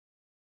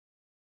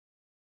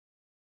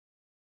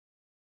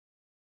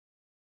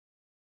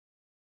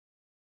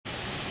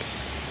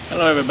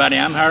Hello everybody,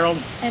 I'm Harold.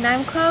 And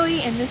I'm Chloe,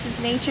 and this is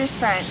Nature's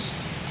Friends.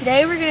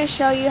 Today we're going to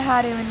show you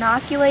how to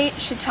inoculate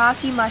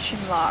shiitake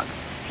mushroom logs,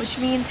 which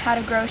means how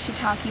to grow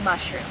shiitake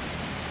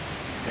mushrooms.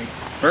 Okay.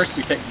 First,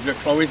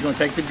 Chloe's going to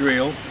take the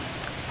drill,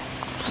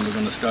 and we're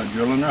going to start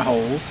drilling our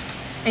holes.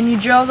 And you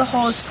drill the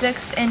holes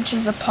 6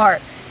 inches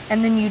apart,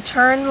 and then you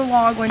turn the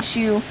log once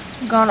you've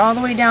gone all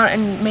the way down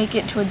and make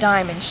it to a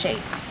diamond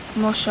shape.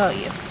 And we'll show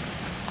you.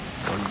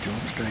 So you drill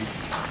them straight.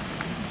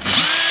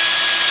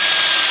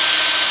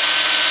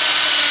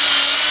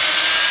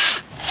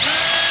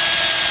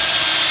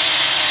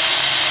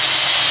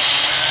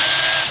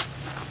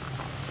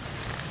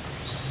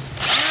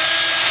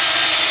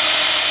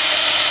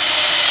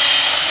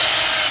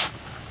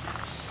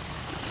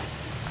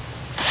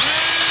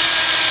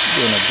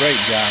 Doing a great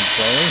job,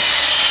 Chloe.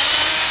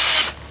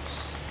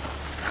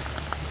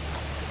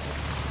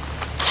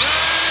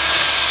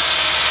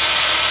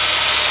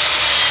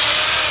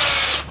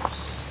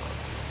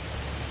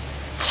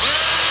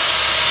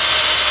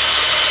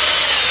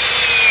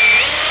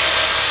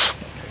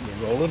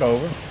 Roll it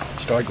over.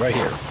 Start right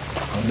here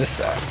on this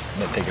side,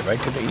 and then take it right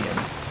to the end,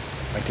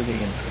 right to the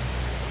inside.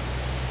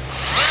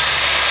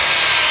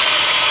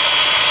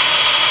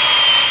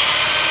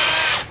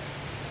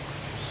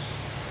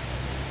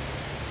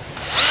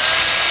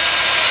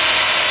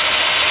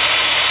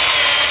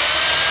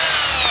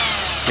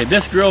 Okay,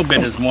 this drill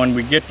bit is one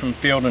we get from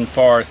field and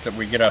forest that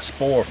we get our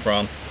spore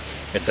from.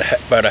 It's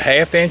about a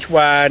 ½ inch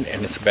wide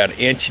and it's about 1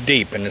 inch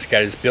deep, and it's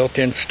got its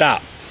built-in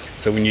stop.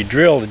 So when you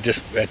drill,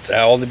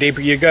 all the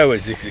deeper you go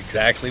is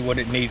exactly what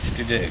it needs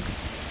to do.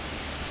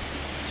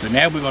 So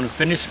now we're going to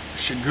finish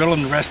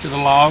drilling the rest of the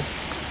log,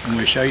 and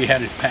we'll show you how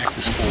to pack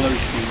the spore.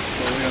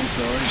 Chloe, I'm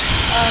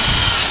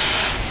sorry.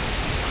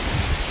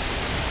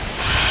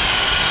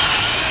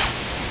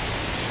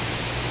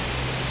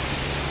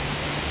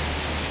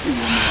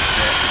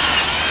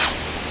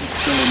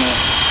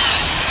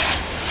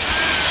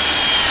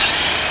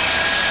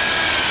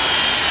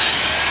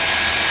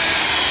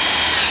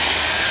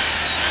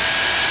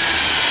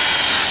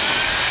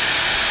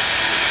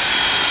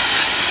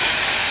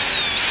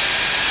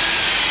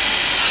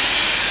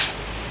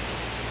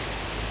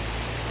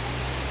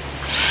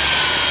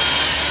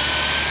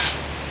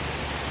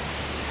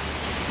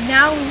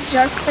 Now we've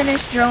just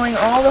finished drilling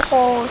all the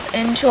holes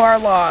into our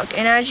log,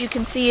 and as you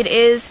can see it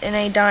is in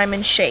a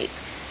diamond shape,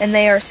 and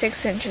they are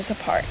 6 inches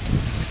apart.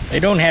 They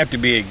don't have to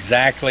be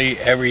exactly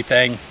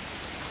everything.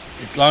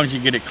 As long as you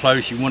get it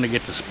close, you want to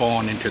get the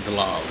spawn into the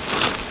log.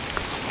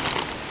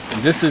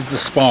 And this is the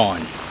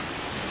spawn.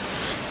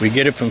 We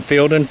get it from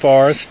field and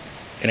forest.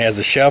 It has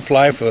a shelf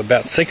life of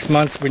about 6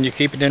 months when you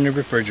keep it in the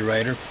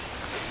refrigerator.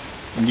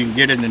 And you can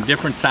get it in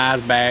different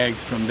size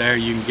bags. From there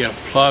you can get a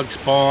plug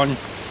spawn.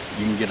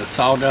 You can get a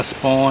sawdust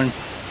spawn.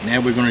 Now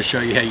we're going to show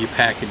you how you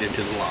pack it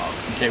into the log.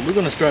 Okay, we're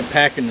going to start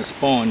packing the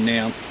spawn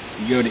now.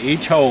 You go to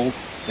each hole.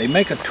 They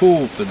make a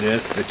tool for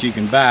this that you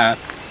can buy.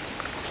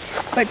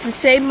 But to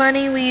save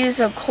money, we use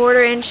a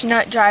 1/4 inch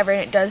nut driver,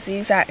 and it does the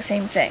exact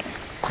same thing.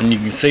 And you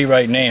can see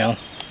right now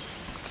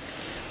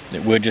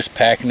that we're just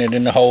packing it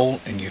in the hole,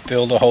 and you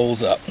fill the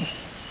holes up.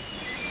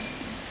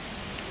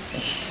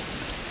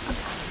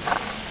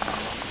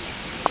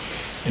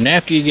 And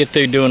after you get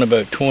through doing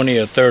about 20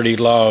 or 30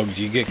 logs,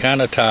 you get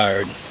kind of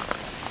tired.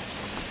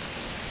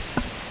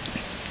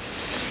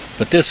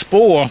 But this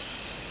spore,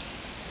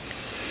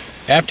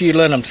 after you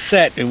let them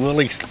set, and we'll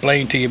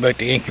explain to you about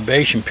the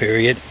incubation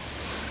period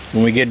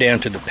when we get down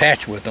to the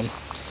patch with them,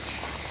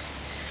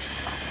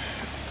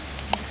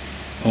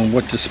 on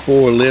what the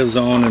spore lives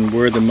on and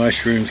where the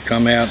mushrooms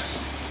come out.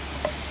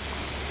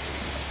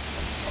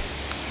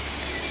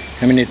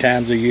 How many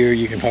times a year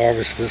you can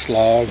harvest this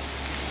log.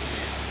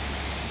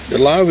 The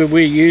log that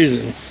we're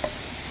using,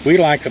 we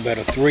like about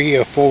a 3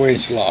 or 4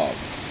 inch log.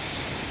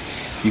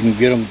 You can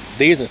get them,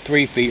 these are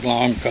 3 feet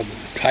long because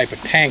of the type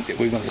of tank that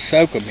we're going to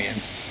soak them in.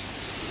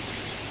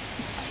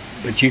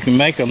 But you can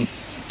make them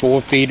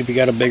 4 feet if you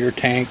got a bigger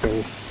tank,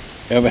 or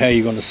however how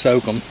you're going to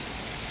soak them.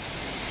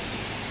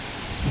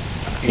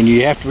 And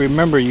you have to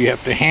remember, you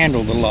have to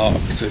handle the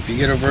log. So if you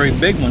get a very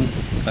big one,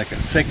 like a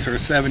 6 or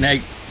 7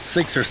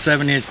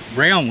 inch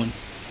round one,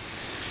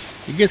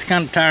 it gets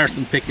kind of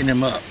tiresome picking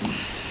them up.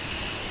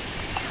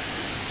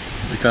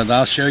 Because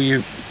I'll show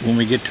you when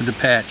we get to the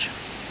patch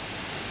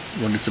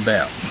what it's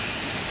about.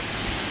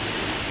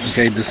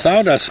 Okay, the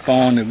sawdust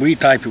spawn that we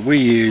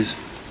use,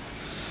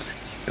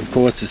 of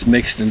course, it's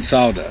mixed in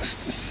sawdust.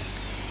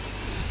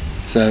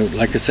 So,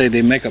 like I say,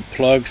 they make a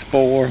plug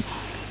spore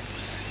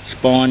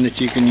spawn that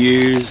you can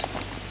use,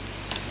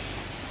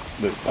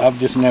 but I've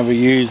just never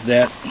used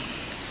that.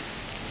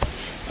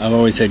 I've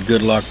always had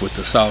good luck with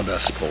the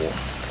sawdust spore.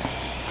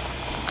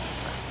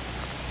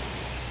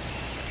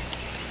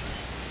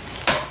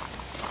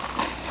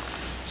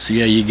 So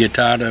yeah, you get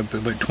tired of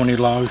about 20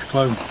 logs,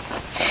 Chloe?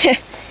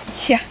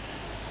 Yeah.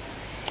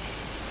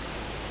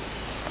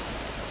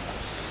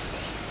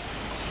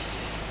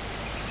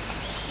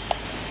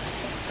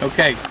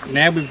 Okay,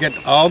 now we've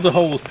got all the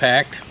holes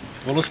packed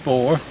full of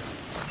spore,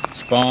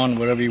 spawn,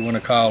 whatever you want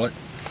to call it.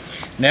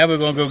 Now we're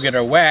going to go get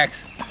our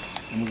wax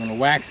And we're going to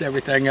wax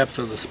everything up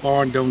so the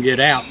spawn don't get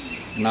out.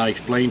 And I'll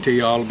explain to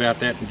you all about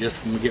that in just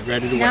when we get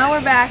ready to wax. Now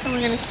we're back and we're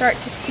going to start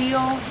to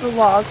seal the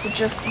logs with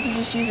you can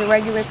just use a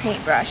regular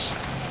paintbrush.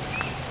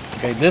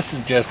 Okay, this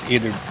is just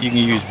either, you can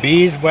use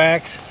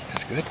beeswax,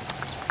 that's good.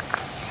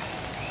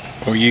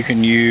 Or you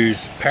can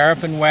use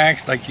paraffin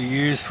wax like you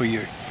use for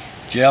your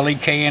jelly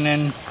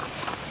cannon.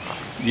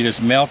 You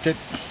just melt it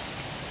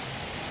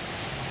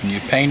and you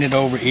paint it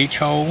over each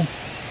hole.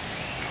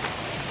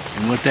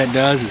 And what that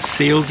does is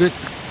seals it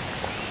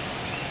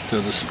so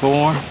the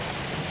spawn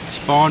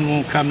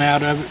won't come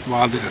out of it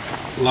while the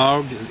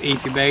log is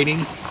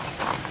incubating.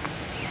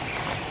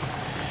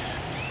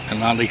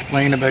 And I'll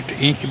explain about the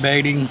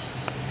incubating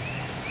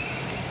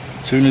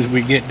as soon as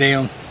we get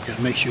down.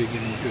 Gotta make sure you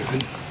get them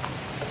good.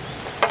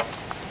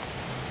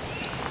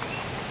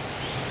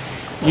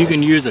 You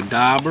can use a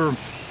dauber.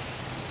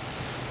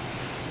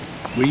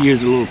 We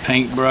use a little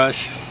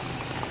paintbrush.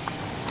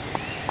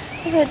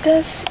 Oh,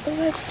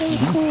 that's so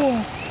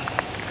cool.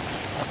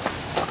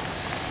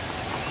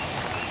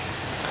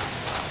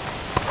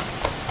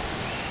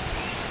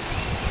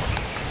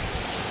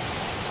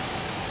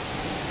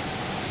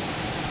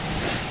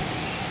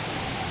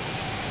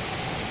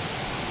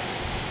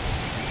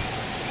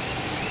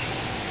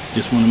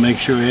 Just want to make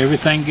sure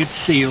everything gets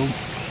sealed.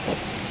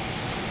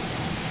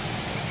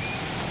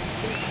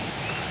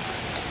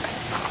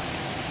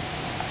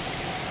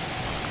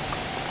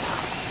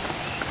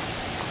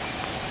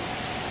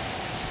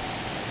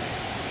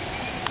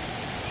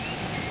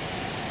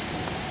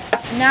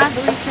 Now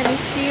that we've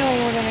finished sealing,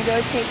 we're going to go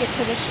take it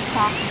to the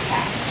shiitake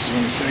patch. I'm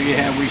going to show you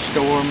how we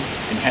store them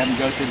and have them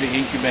go through the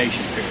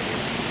incubation period.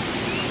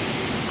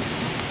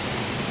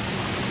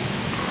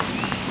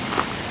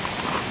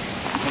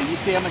 Okay,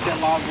 you see how much that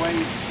log weighs?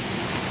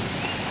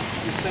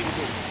 Just think of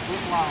it,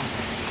 foot long.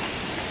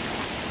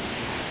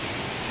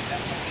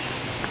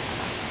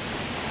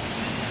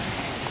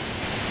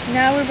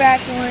 Now we're back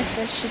in with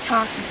the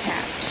shiitake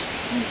patch.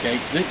 Okay,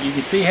 you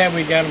can see how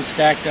we got them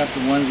stacked up,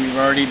 the ones we've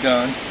already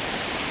done.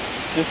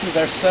 This is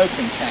our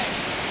soaking tank.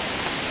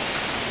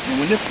 And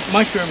when this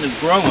mushroom is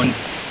growing,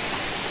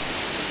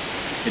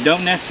 it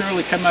don't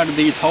necessarily come out of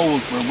these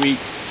holes where we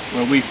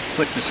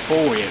put the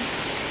spore in.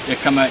 They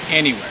come out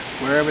anywhere,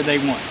 wherever they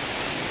want.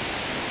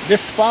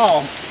 This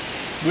fall,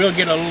 we'll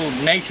get a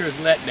little nature's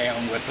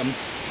letdown with them,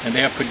 and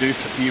they'll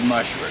produce a few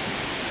mushrooms.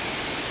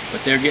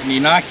 But they're getting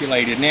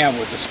inoculated now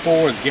with the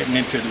spores getting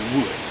into the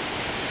wood.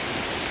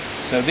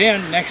 So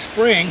then, next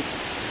spring,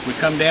 we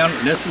come down,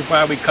 and this is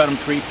why we cut them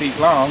 3 feet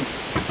long.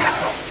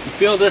 You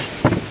fill this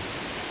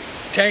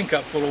tank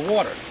up full of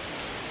water.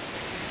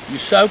 You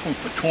soak them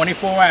for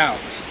 24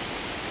 hours.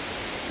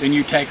 Then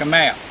you take them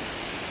out.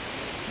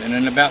 Then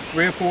in about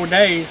 3 or 4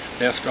 days,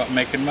 they'll start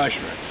making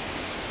mushrooms.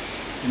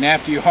 And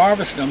after you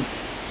harvest them,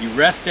 you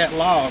rest that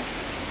log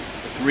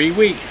for 3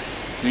 weeks.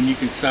 Then you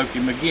can soak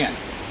him again.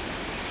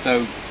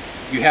 So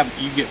you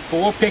get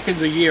 4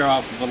 pickings a year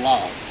off of the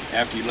log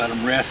after you let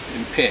them rest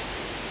and pick.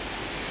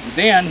 And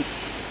then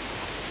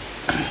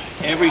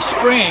every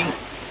spring,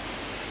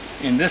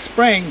 in this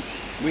spring,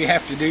 we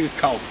have to do is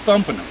called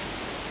thumping them.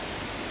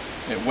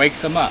 It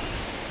wakes them up.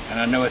 And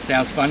I know it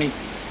sounds funny,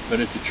 but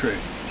it's the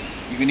truth.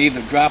 You can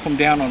either drop them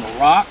down on a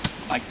rock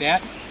like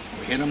that,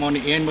 or hit them on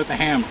the end with a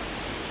hammer.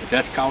 But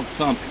that's called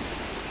thumping.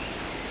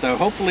 So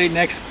hopefully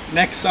next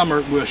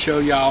summer we'll show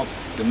y'all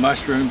the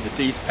mushrooms that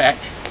these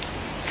patch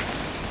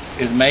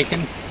is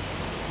making.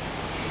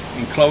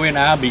 And Chloe and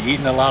I will be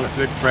eating a lot of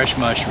good fresh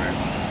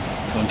mushrooms.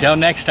 So until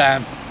next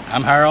time,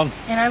 I'm Harold.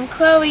 And I'm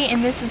Chloe,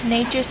 and this is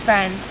Nature's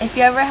Friends. If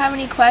you ever have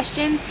any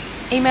questions,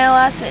 email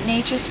us at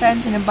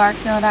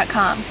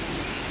naturesfriends@embarkmail.com.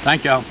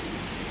 Thank y'all.